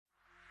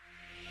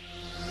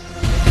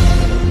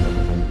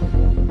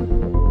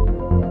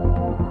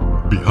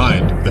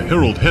Behind the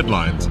Herald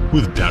headlines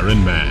with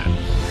Darren Mann.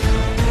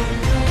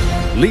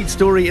 Lead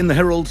story in the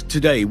Herald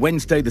today,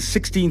 Wednesday, the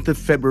 16th of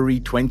February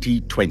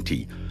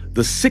 2020.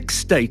 The sick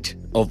state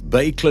of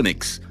Bay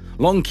clinics.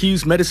 Long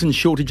queues, medicine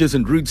shortages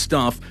and rude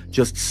staff,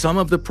 just some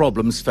of the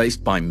problems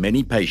faced by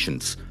many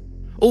patients.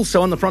 Also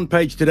on the front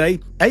page today,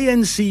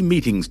 ANC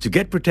meetings to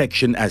get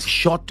protection as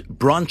shot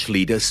branch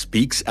leader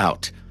speaks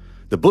out.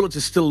 The bullet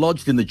is still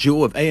lodged in the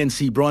jaw of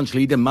ANC branch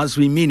leader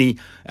Mazwi Mini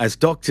as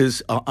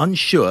doctors are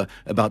unsure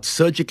about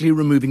surgically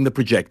removing the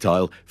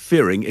projectile,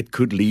 fearing it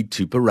could lead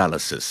to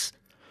paralysis.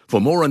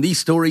 For more on these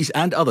stories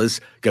and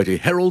others, go to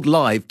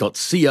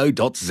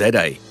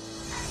heraldlive.co.za.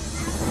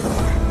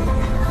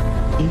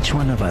 Each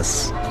one of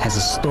us has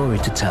a story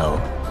to tell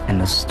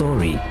and a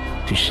story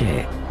to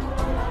share.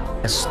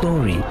 A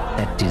story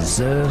that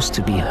deserves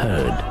to be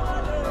heard.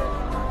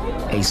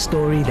 A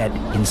story that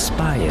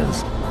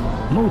inspires,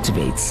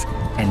 motivates,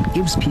 and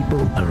gives people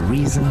a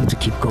reason to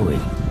keep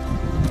going.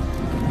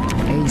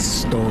 A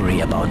story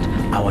about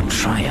our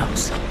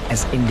triumphs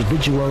as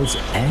individuals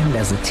and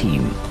as a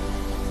team.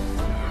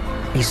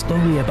 A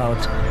story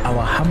about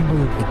our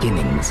humble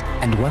beginnings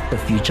and what the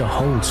future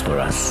holds for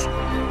us.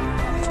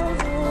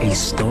 A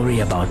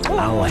story about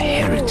our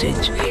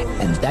heritage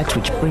and that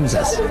which brings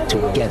us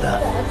together.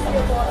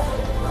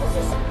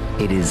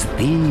 It is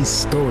these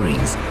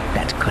stories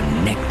that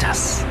connect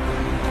us.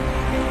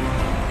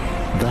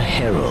 The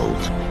Herald.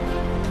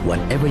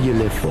 Whatever you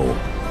live for,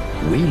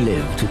 we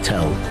live to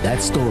tell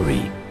that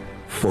story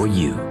for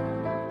you.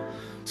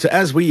 So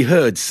as we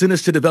heard,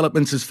 sinister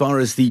developments as far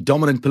as the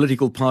dominant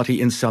political party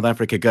in South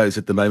Africa goes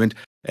at the moment,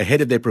 ahead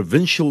of their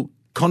provincial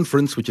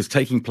conference, which is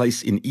taking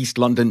place in East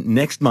London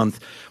next month.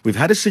 We've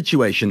had a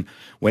situation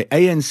where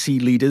ANC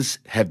leaders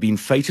have been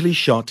fatally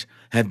shot,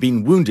 have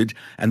been wounded,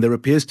 and there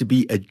appears to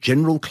be a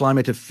general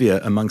climate of fear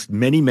amongst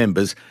many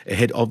members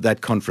ahead of that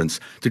conference.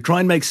 To try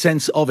and make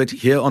sense of it,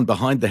 here on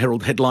Behind the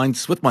Herald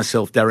Headlines with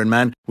myself, Darren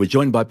Mann, we're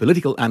joined by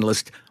political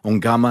analyst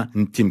Ongama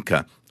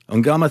Ntimka.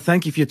 Ongama,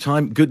 thank you for your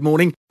time. Good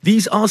morning.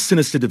 These are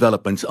sinister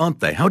developments, aren't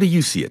they? How do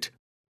you see it?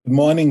 Good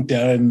morning,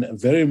 Darren.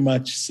 Very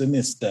much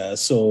sinister.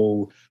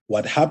 So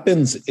what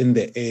happens in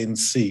the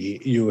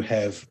ANC, you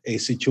have a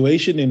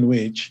situation in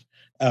which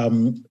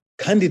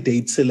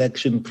candidate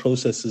selection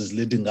processes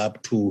leading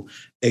up to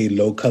a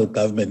local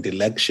government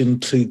election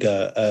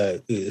trigger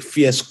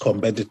fierce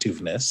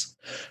competitiveness.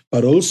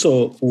 But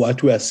also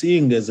what we are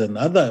seeing as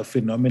another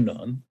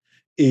phenomenon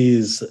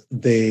is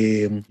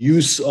the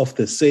use of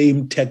the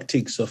same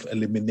tactics of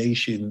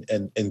elimination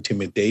and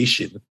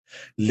intimidation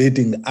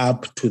leading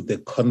up to the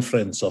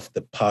conference of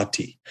the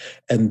party.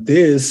 And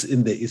this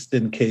in the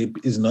Eastern Cape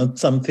is not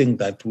something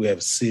that we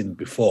have seen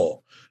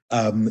before.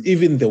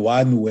 Even the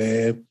one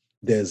where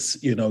there's,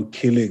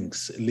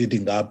 killings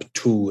leading up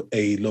to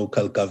a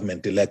local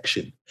government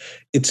election.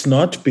 It's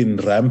not been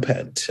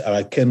rampant.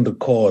 I can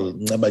recall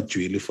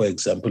Nabajwili, for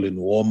example, in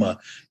Woma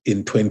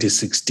in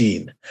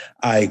 2016.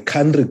 I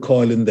can't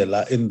recall in the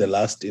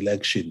last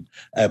election,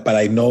 but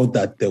I know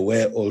that there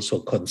were also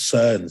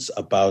concerns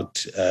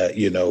about,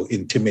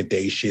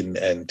 intimidation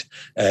and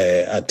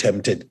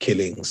attempted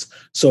killings.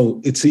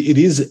 So it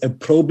is a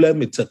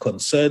problem. It's a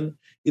concern.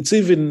 It's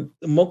even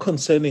more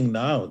concerning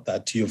now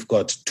that you've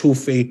got two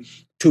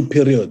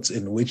periods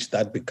in which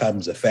that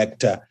becomes a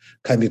factor: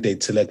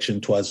 candidate selection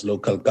towards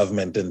local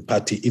government and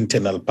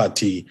internal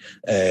party,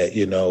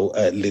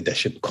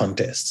 leadership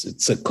contests.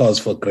 It's a cause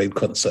for great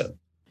concern.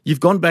 You've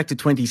gone back to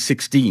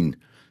 2016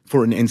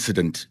 for an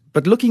incident,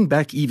 but looking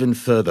back even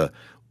further,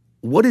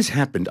 what has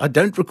happened? I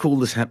don't recall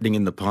this happening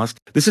in the past.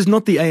 This is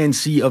not the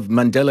ANC of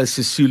Mandela,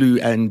 Sisulu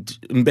and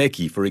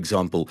Mbeki, for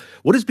example.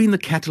 What has been the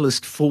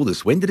catalyst for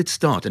this? When did it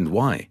start and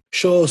why?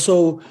 Sure.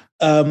 So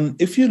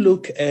if you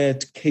look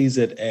at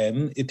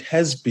KZN, it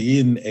has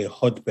been a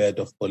hotbed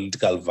of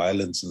political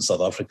violence in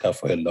South Africa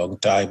for a long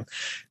time.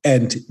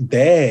 And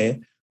there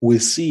we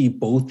see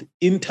both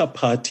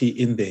inter-party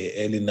in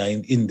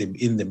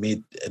the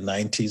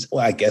mid-90s,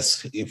 or I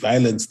guess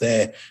violence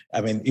there,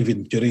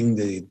 even during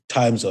the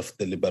times of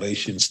the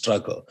liberation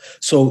struggle.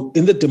 So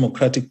in the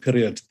democratic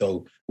period,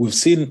 though, we've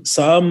seen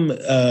some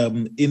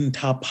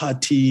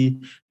inter-party,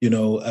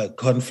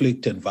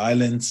 conflict and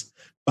violence,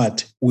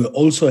 but we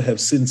also have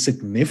seen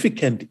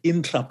significant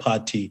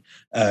intra-party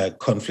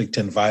conflict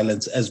and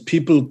violence as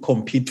people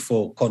compete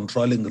for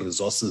controlling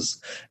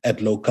resources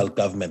at local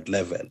government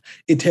level.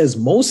 It has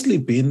mostly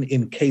been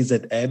in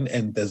KZN,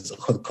 and there's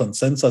a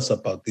consensus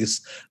about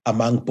this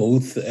among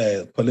both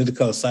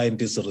political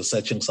scientists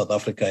researching South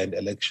Africa and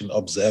election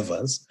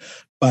observers.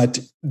 But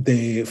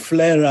the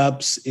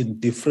flare-ups in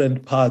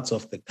different parts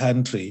of the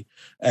country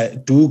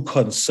do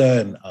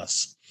concern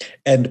us.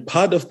 And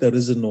part of the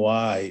reason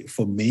why,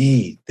 for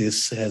me,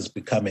 this has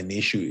become an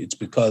issue, it's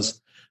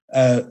because,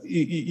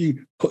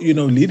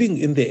 leading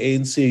in the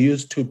ANC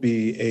used to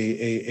be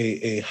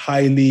a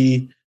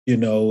highly,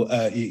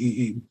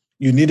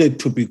 you needed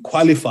to be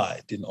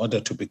qualified in order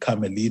to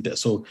become a leader.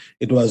 So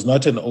it was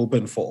not an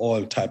open for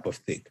all type of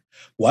thing.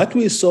 What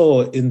we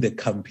saw in the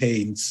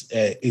campaigns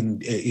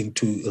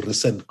into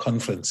recent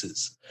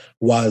conferences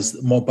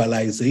was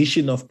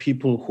mobilization of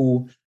people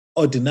who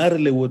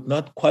ordinarily would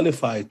not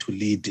qualify to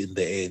lead in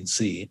the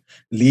ANC,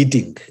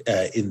 leading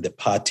in the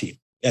party.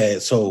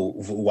 So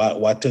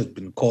what has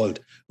been called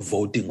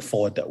voting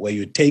fodder, where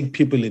you take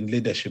people in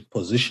leadership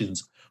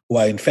positions who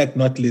are in fact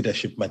not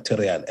leadership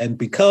material. And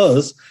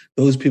because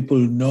those people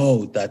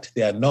know that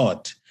they are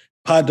not,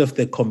 part of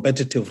the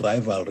competitive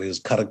rivalry is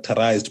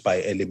characterized by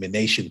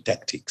elimination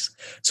tactics.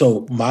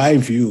 So my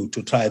view,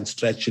 to try and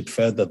stretch it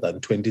further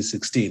than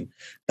 2016,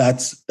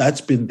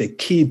 that's been the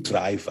key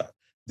driver.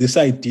 This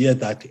idea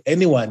that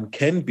anyone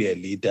can be a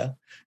leader,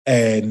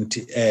 and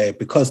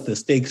because the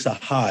stakes are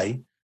high,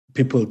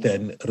 people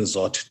then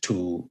resort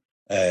to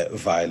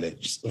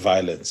violence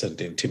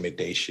and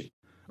intimidation.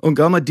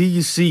 Ongama, do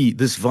you see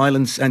this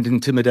violence and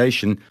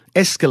intimidation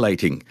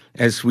escalating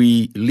as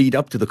we lead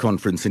up to the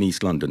conference in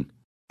East London?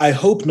 I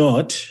hope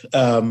not.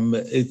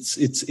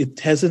 It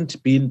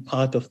hasn't been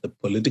part of the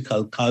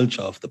political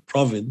culture of the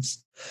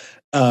province.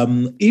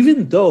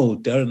 Even though,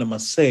 Darren, I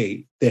must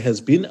say, there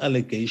has been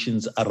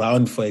allegations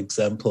around, for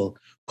example,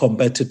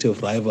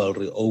 competitive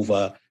rivalry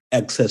over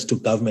access to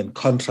government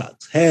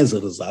contracts has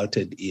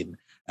resulted in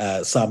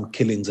some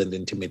killings and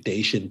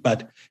intimidation.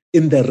 But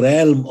in the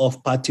realm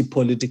of party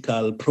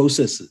political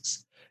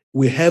processes,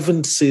 we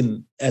haven't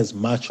seen as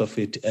much of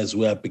it as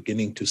we are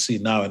beginning to see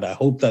now, and I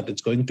hope that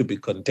it's going to be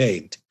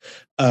contained.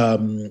 I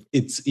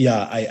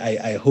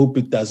hope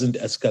it doesn't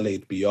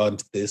escalate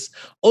beyond this.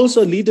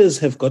 Also, leaders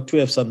have got to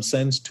have some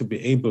sense to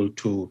be able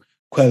to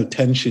quell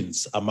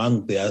tensions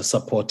among their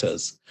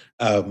supporters,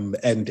 and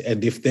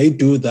if they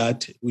do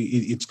that,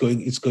 it's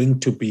going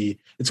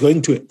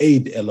to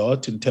aid a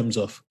lot in terms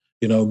of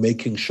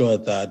making sure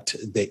that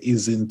there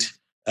isn't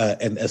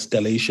an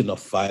escalation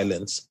of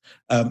violence.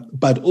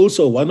 But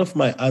also, one of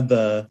my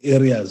other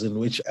areas in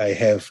which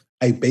I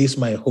base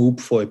my hope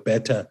for a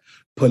better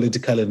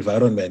political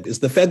environment is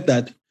the fact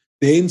that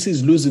the ANC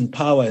is losing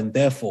power, and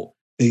therefore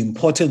the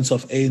importance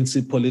of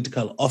ANC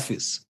political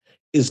office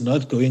is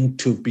not going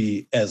to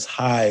be as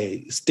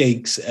high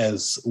stakes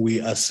as we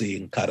are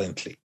seeing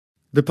currently.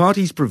 The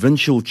party's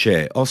provincial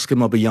chair, Oscar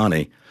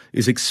Mabuyane,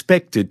 is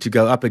expected to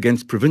go up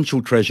against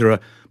Provincial Treasurer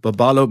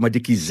Babalo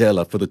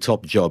Madikizela for the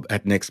top job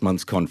at next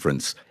month's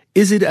conference.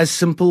 Is it as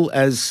simple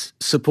as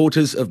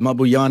supporters of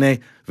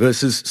Mabuyane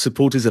versus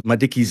supporters of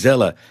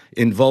Madikizela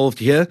involved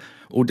here,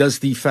 or does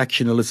the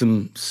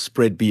factionalism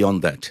spread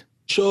beyond that?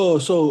 Sure.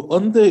 So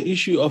on the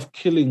issue of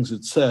killings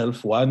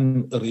itself,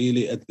 one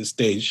really at this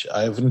stage,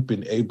 I haven't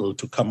been able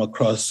to come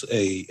across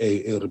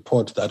a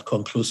report that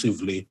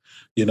conclusively,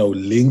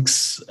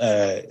 links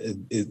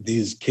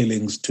these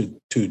killings to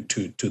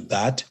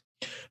that.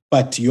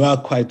 But you are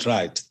quite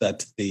right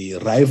that the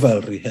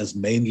rivalry has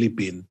mainly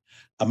been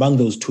among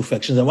those two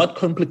factions. And what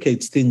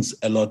complicates things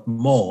a lot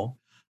more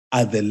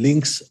are the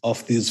links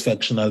of these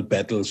factional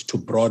battles to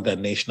broader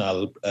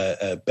national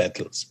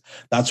battles.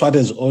 That's what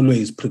has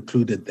always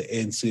precluded the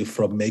ANC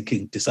from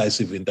making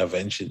decisive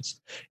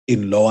interventions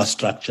in lower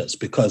structures,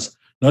 because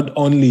not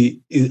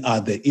only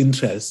are the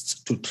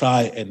interests to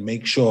try and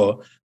make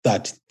sure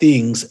that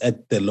things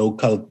at the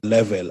local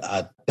level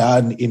are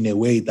done in a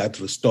way that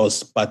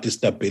restores party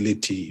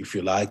stability, if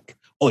you like,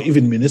 or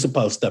even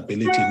municipal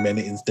stability in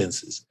many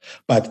instances,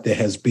 but there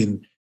has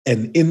been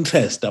an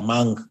interest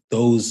among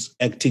those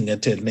acting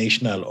at a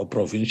national or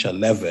provincial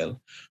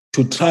level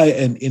to try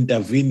and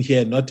intervene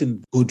here, not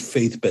in good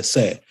faith per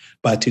se,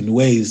 but in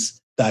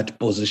ways that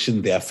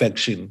position their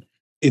faction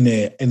in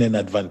an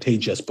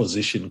advantageous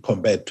position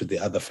compared to the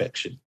other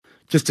faction.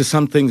 Just to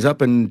sum things up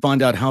and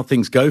find out how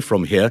things go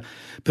from here,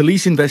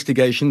 police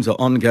investigations are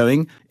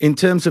ongoing. In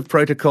terms of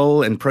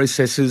protocol and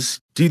processes,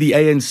 do the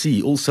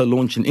ANC also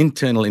launch an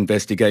internal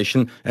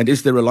investigation? And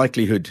is there a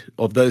likelihood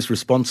of those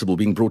responsible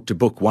being brought to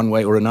book one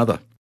way or another?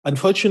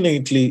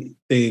 Unfortunately,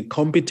 the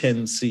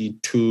competency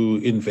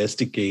to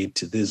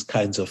investigate these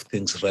kinds of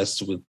things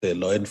rests with the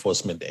law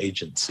enforcement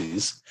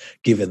agencies,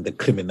 given the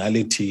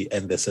criminality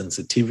and the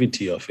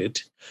sensitivity of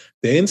it.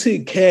 The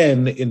ANC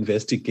can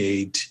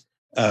investigate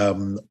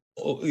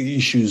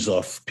issues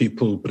of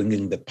people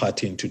bringing the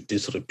party into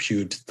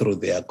disrepute through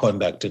their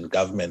conduct in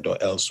government or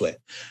elsewhere.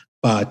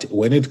 But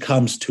when it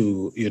comes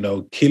to,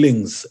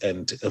 killings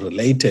and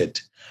related,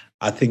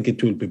 I think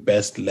it will be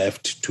best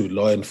left to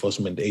law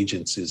enforcement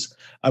agencies.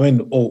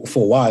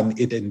 For one,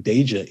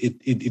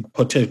 it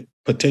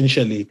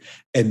potentially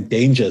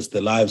endangers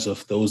the lives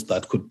of those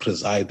that could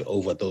preside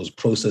over those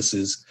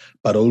processes,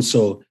 but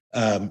also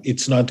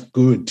it's not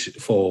good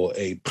for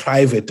a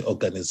private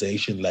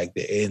organization like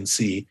the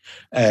ANC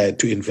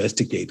to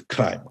investigate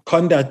crime.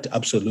 Conduct,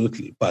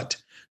 absolutely, but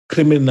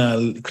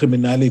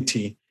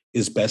criminality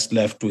is best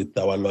left with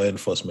our law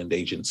enforcement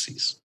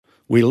agencies.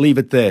 We'll leave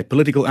it there.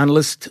 Political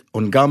analyst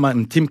Ongama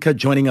Mtimka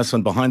joining us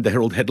on Behind the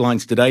Herald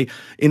Headlines today.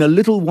 In a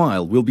little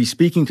while, we'll be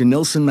speaking to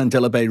Nelson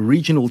Mandela Bay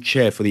Regional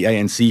Chair for the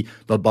ANC,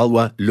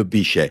 Babalwa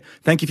Lubishe.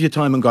 Thank you for your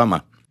time,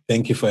 Ongama.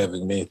 Thank you for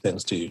having me.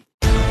 Thanks to you.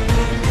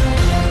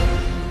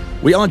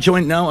 We are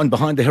joined now on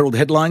Behind the Herald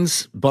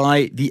Headlines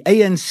by the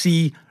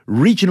ANC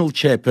Regional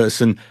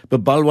Chairperson,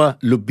 Babalwa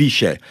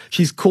Lubishe.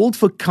 She's called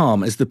for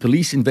calm as the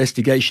police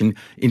investigation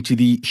into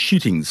the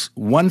shootings,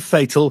 one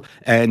fatal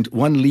and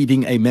one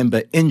leaving a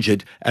member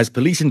injured, as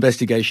police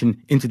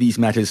investigation into these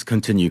matters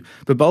continue.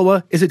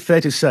 Babalwa, is it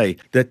fair to say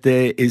that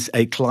there is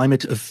a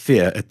climate of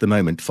fear at the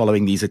moment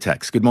following these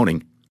attacks? Good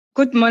morning.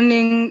 Good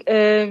morning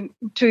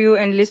to you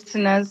and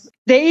listeners.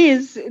 There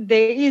is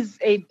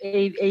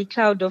a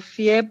cloud of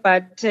fear,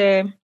 but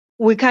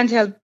we can't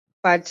help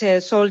but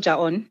soldier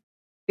on,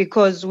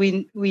 because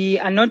we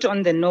are not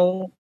on the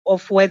know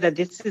of whether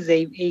this is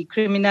a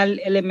criminal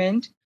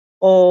element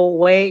or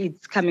where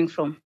it's coming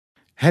from.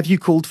 Have you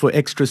called for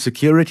extra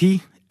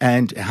security?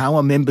 And how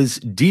are members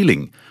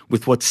dealing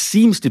with what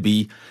seems to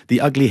be the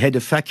ugly head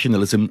of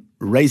factionalism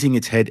raising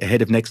its head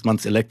ahead of next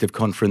month's elective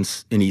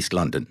conference in East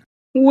London?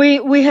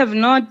 We have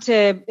not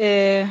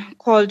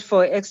called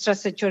for extra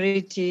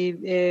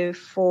security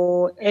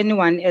for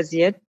anyone as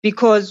yet,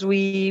 because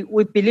we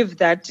believe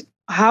that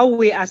how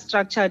we are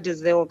structured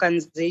as the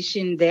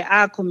organization, there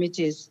are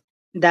committees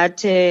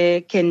that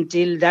can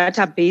deal, that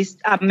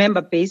are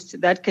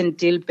member-based, that can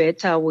deal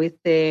better with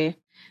the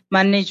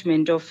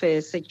management of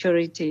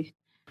security.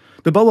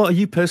 Babalwa, are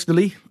you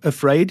personally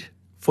afraid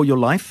for your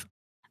life?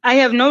 I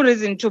have no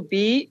reason to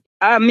be.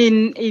 I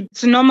mean,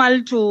 it's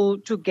normal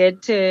to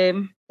get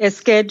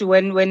scared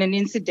when an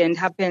incident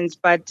happens,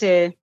 but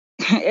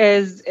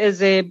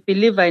as a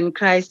believer in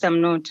Christ, I'm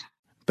not.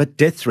 But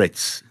death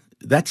threats,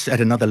 that's at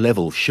another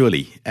level,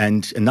 surely.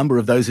 And a number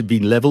of those have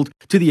been levelled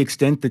to the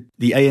extent that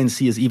the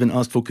ANC has even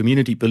asked for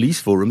community police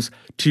forums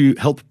to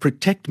help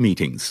protect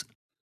meetings.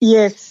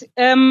 Yes,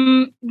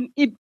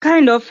 it's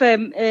kind of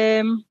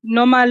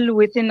normal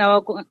within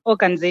our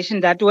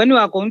organization that when we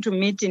are going to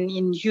meet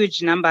in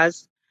huge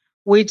numbers,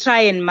 we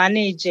try and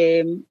manage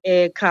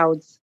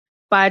crowds.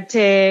 But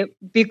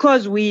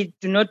because we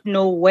do not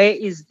know where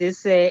is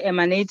this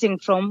emanating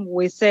from,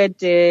 we said,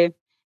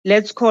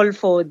 let's call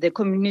for the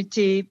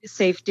community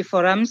safety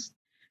forums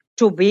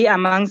to be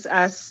amongst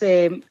us,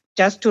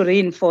 just to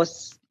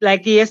reinforce.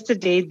 Like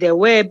yesterday, there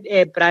were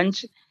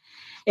branch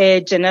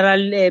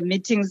general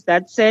meetings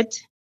that set,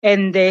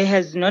 and there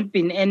has not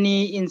been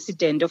any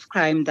incident of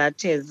crime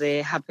that has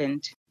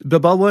happened.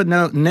 Babalwa,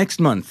 now next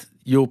month,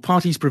 your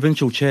party's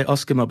provincial chair,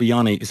 Oscar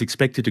Mabuyane, is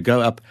expected to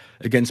go up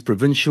against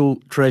provincial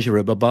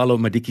treasurer Babalo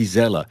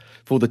Madikizela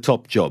for the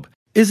top job.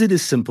 Is it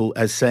as simple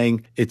as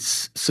saying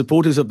it's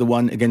supporters of the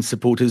one against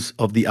supporters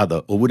of the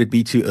other, or would it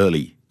be too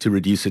early to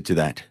reduce it to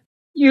that?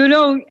 You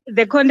know,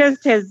 the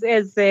contest has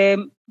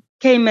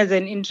came as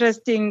an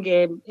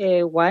interesting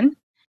one,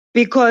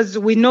 because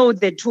we know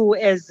the two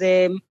as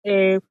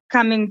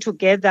coming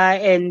together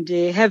and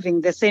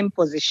having the same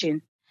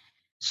position.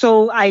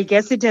 So I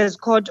guess it has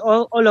caught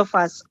all of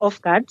us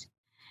off guard.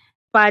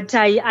 But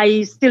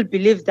I still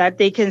believe that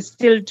they can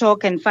still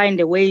talk and find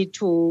a way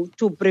to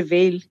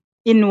prevail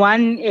in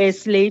one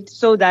slate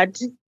so that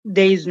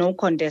there is no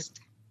contest.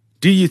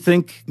 Do you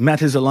think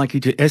matters are likely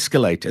to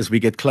escalate as we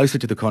get closer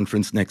to the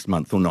conference next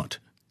month or not?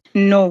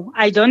 No,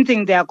 I don't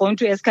think they are going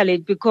to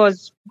escalate,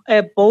 because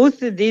both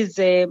these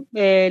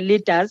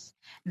leaders,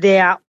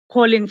 they are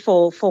calling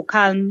for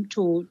calm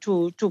to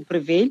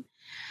prevail.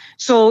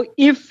 So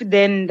if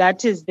then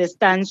that is the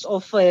stance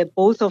of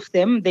both of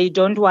them, they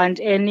don't want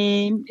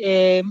any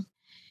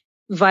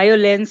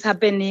violence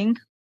happening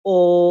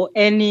or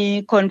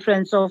any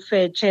conference of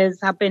chairs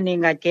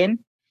happening again,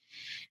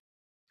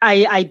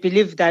 I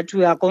believe that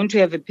we are going to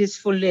have a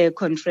peaceful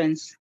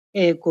conference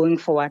going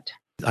forward.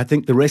 I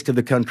think the rest of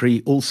the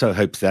country also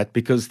hopes that,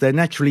 because they're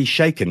naturally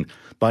shaken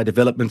by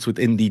developments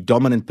within the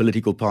dominant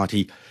political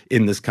party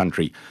in this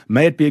country.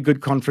 May it be a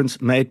good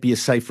conference. May it be a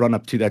safe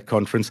run-up to that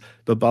conference.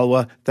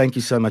 Babalwa, thank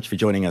you so much for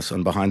joining us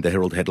on Behind the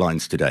Herald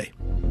Headlines today.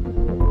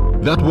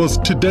 That was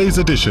today's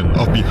edition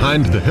of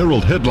Behind the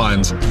Herald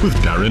Headlines with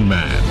Darren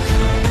Mann.